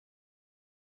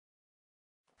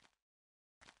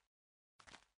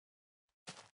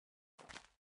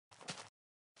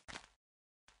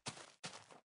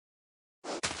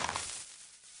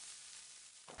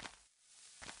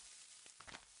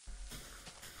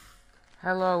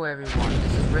Hello everyone,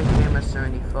 this is Redgamer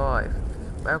 75.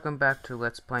 Welcome back to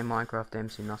Let's Play Minecraft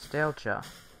Mcnostalgia.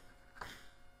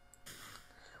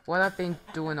 What I've been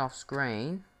doing off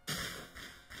screen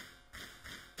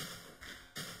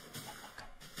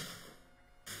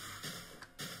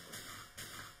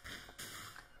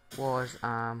was it's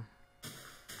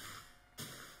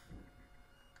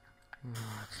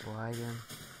lagging.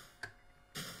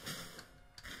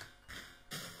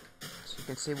 You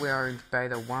can see we are in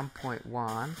beta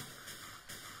 1.1.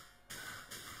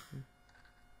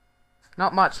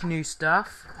 Not much new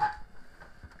stuff.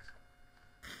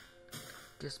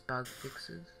 Just bug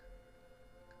fixes.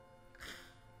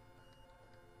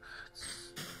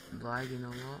 It's lagging a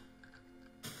lot.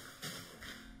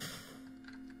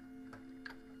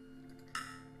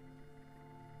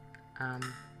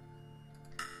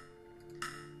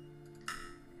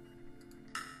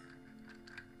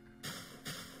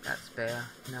 That's better.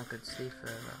 Now I could see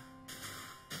further.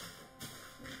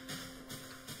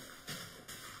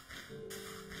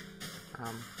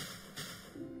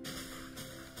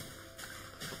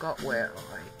 Forgot where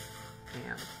I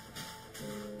am.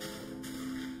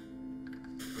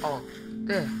 Oh,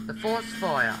 there, the forest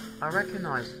fire. I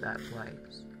recognise that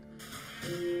place.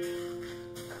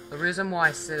 The reason why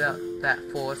I set up that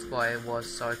forest fire was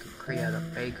so I could create a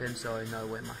beacon so I know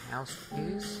where my house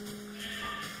is.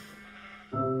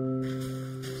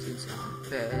 Since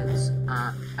beds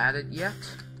aren't added yet.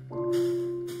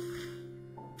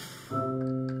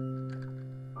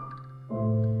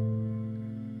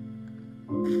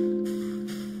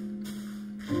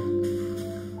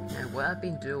 And what I've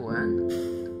been doing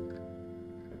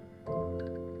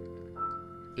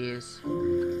is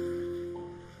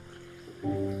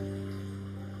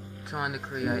trying to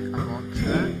create a mod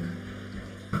track.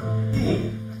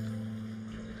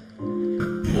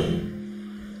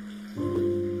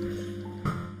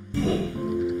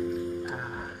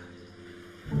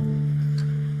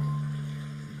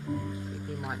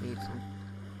 Need some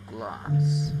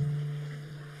glass.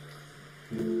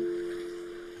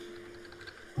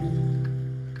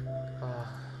 Oh,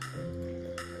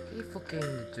 I keep forgetting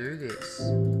to do this.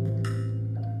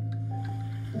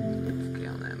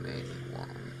 Count how many? 1,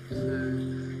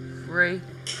 2, 3.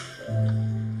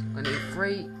 I need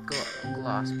 3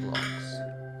 glass blocks.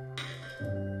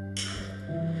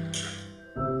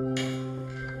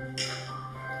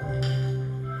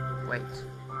 Wait.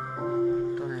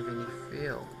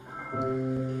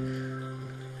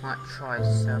 Might try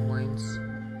saplings.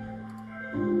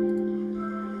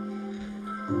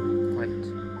 Wait,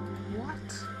 what?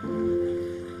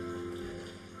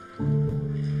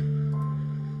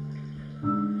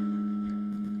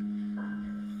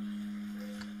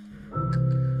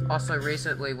 Also,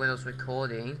 recently when I was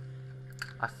recording,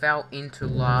 I fell into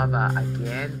lava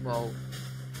again while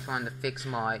trying to fix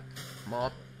my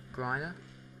mob grinder.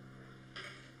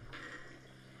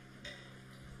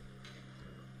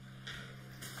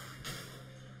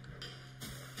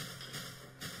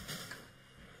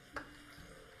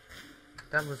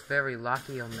 That was very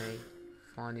lucky of me,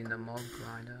 finding the mob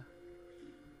grinder.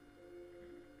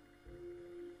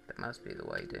 That must be the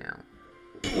way down.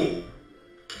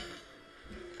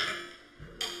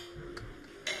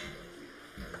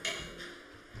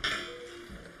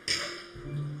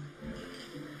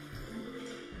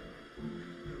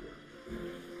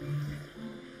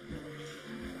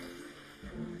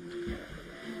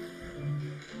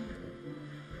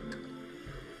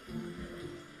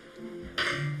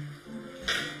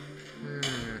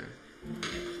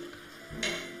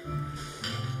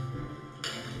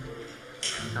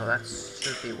 Oh, that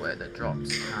should be where the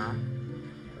drops come.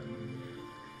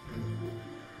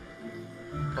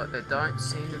 But there don't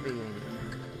seem to be any.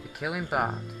 The killing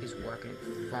bug is working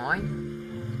fine.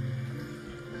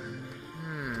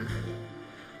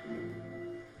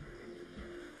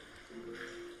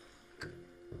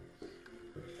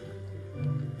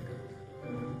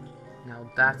 Now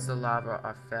that's the lava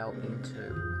I fell into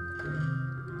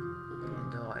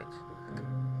and died.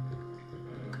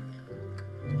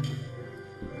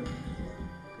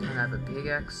 I have a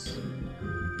pickaxe.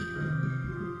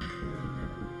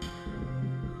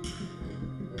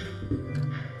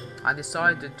 I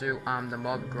decided to do the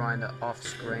mob grinder off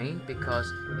screen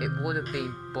because it would have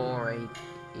been boring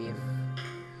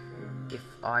if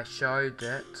I showed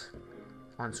it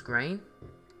on screen.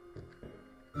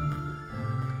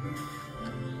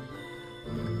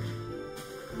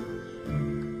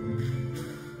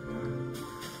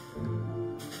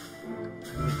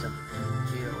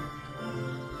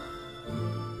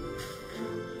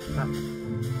 But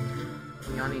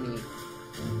we only need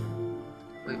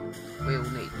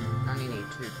only need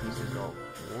 2 pieces pieces of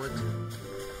wood.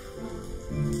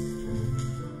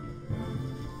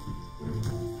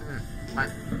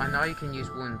 I know you can use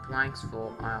wooden planks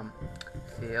for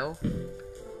fill,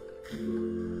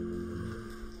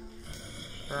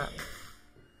 but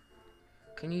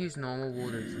can you use normal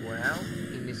wood as well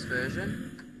in this version?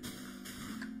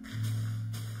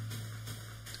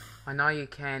 I know you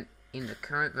can in the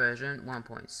current version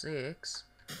 1.6.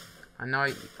 I know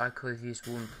I could have used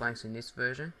wooden planks in this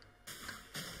version,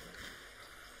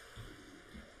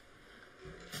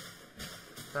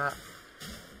 but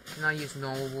can I use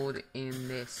normal wood in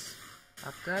this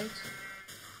update?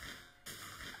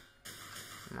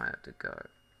 Might have to go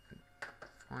and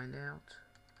find out.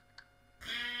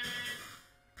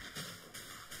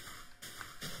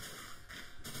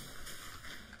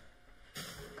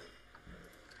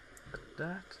 Like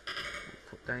that. We'll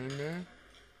put that in there.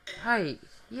 Hey,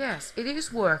 yes, it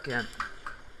is working.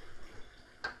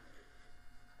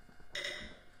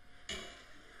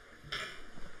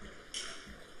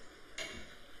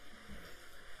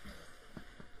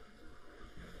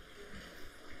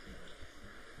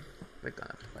 We're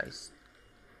gonna place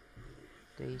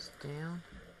these down.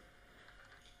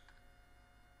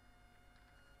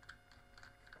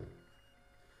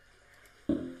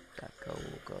 That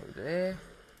will go there.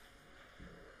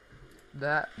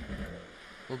 That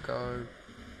will go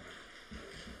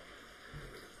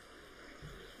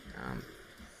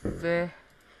there.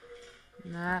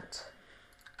 That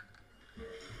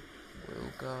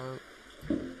will go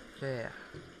there.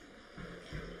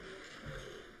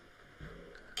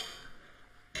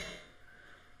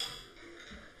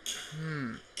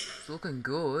 It's looking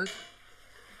good.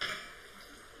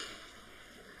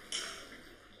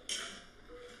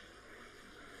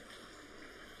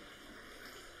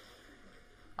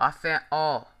 I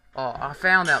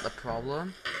found out the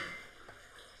problem.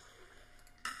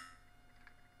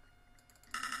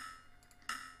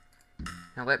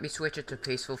 Now let me switch it to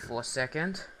peaceful for a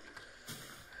second.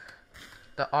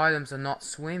 The items are not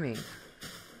swimming.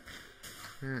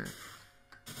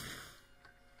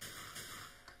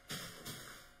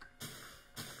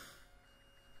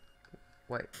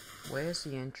 Wait, where's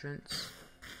the entrance?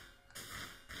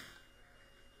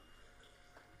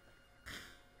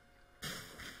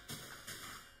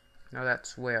 No,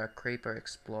 that's where a creeper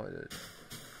exploded.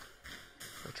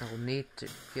 Which I'll need to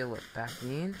fill it back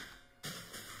in.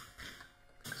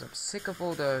 Because I'm sick of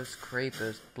all those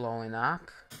creepers blowing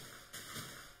up.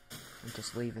 And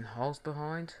just leaving holes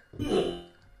behind.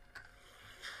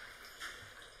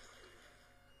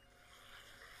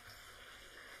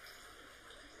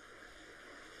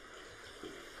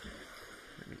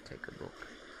 Take a look.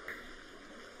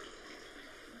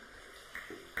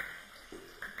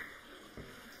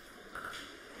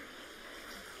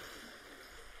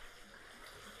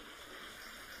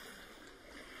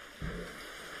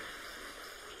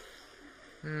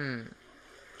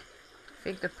 I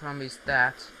think the problem is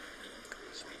that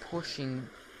it's pushing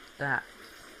that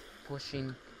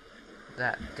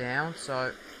down,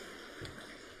 so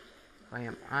I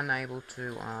am unable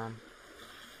to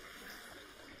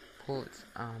put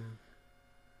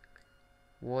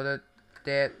water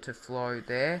there to flow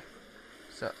there,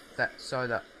 so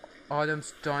the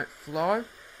items don't flow.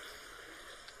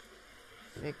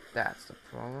 I think that's the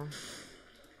problem.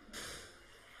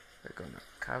 We're gonna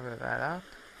cover that up.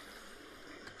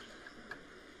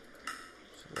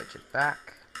 Switch it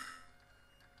back.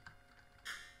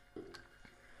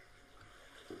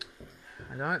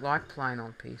 I don't like playing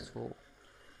on peaceful.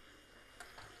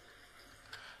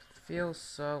 It feels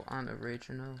so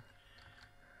unoriginal.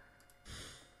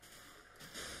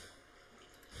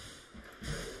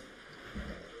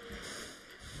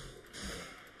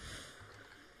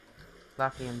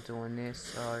 Lucky I'm doing this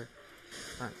so I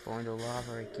don't fall into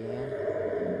lava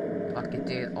again, like it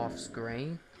did off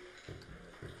screen.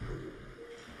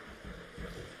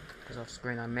 Because off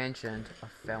screen I mentioned I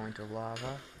fell into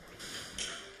lava.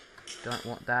 Don't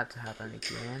want that to happen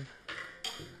again.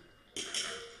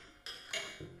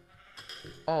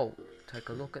 Oh, take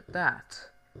a look at that.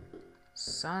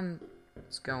 Sun's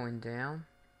going down.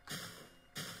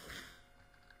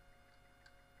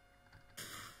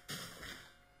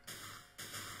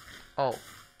 Oh,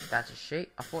 that's a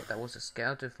sheep? I thought that was a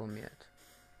skeleton for a minute.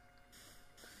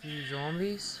 A few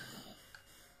zombies.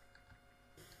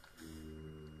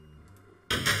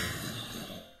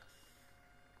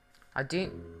 I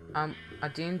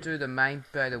didn't do the main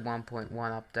beta 1.1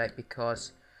 update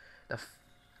because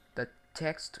the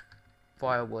text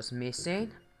file was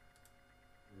missing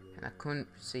and I couldn't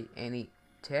see any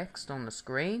text on the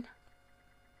screen.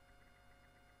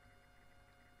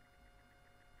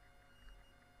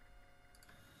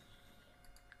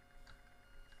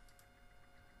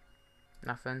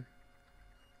 Nothing.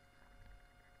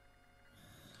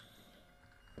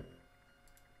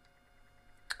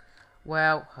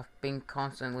 Well, I've been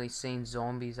constantly seeing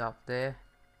zombies up there.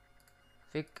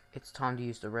 I think it's time to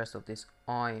use the rest of this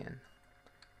iron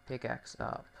pickaxe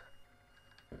up.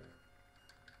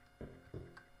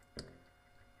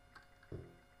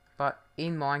 But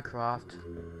in Minecraft,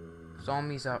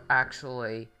 zombies are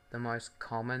actually the most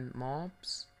common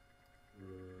mobs,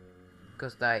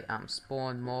 because they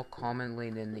spawn more commonly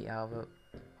than the other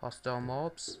hostile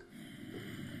mobs.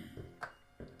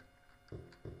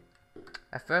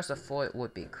 At first I thought it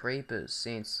would be creepers,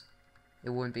 since it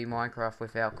wouldn't be Minecraft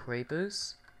without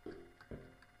creepers.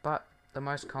 But the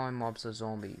most common mobs are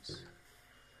zombies.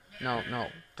 No,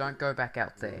 don't go back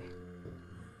out there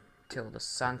till the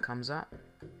sun comes up.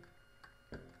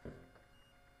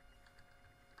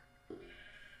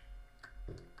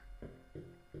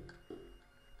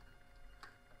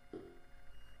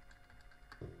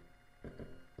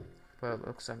 Well, it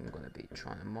looks like I'm going to be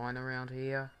trying to mine around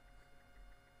here.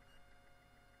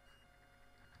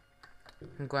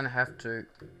 I'm going to have to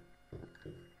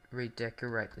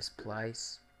redecorate this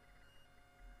place,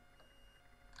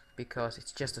 because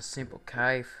it's just a simple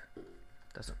cave.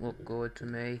 Doesn't look good to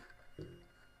me.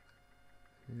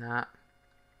 Nah.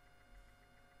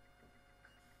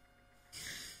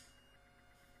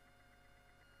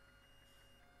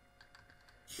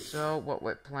 So what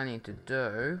we're planning to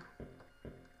do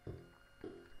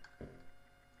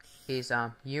is,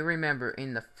 you remember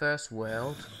in the first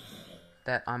world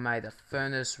that I made a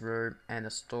furnace room and a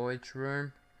storage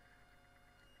room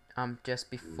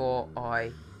just before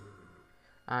I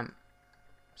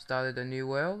started a new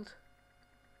world?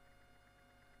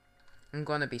 I'm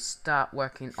gonna start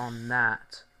working on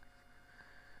that.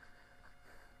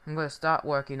 I'm gonna start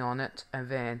working on it, and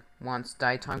then once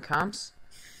daytime comes,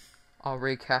 I'll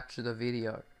recapture the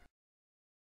video.